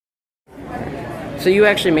So you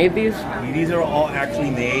actually made these? These are all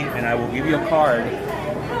actually made, and I will give you a card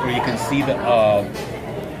where you can see the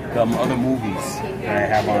other movies that I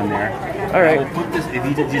have on there. All right. I will put this.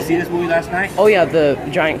 Did you see this movie last night? Oh yeah, the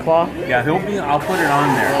giant claw. Yeah, I'll put it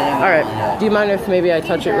on there. All right. Do you mind if maybe I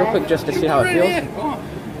touch it real quick just to see how it feels?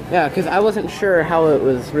 Yeah, because I wasn't sure how it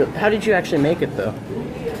was. How did you actually make it though?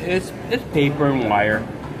 It's paper and wire.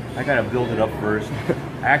 I gotta build it up first.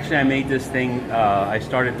 Actually, I made this thing. I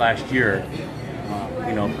started last year.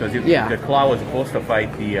 You know, because the claw was supposed to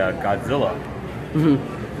fight the Godzilla.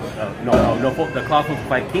 No, the claw was supposed to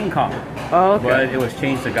fight King Kong. Oh, okay. But it was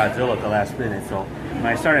changed to Godzilla at the last minute. So when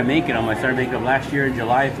I started making them, last year in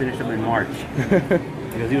July. I finished them in March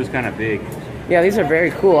because he was kind of big. Yeah, these are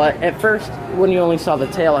very cool. At first, when you only saw the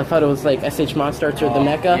tail, I thought it was like SH Monsters or the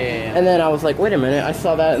NECA, and then I was like, wait a minute, I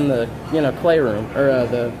saw that in the playroom or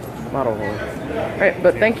the model room. All right,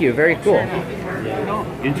 but thank you, very cool.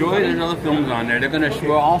 Enjoy. There's other films on there. They're gonna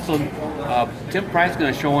show also. Tim Price is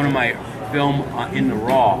gonna show one of my film in the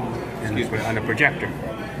raw, on the projector.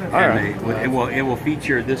 All right. It will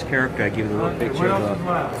feature this character. I give you a little picture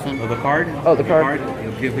of the card. Oh, the card.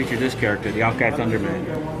 It will feature this character, the Outcast Underman.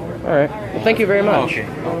 All right. Well, thank you very much. Okay,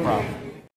 no problem.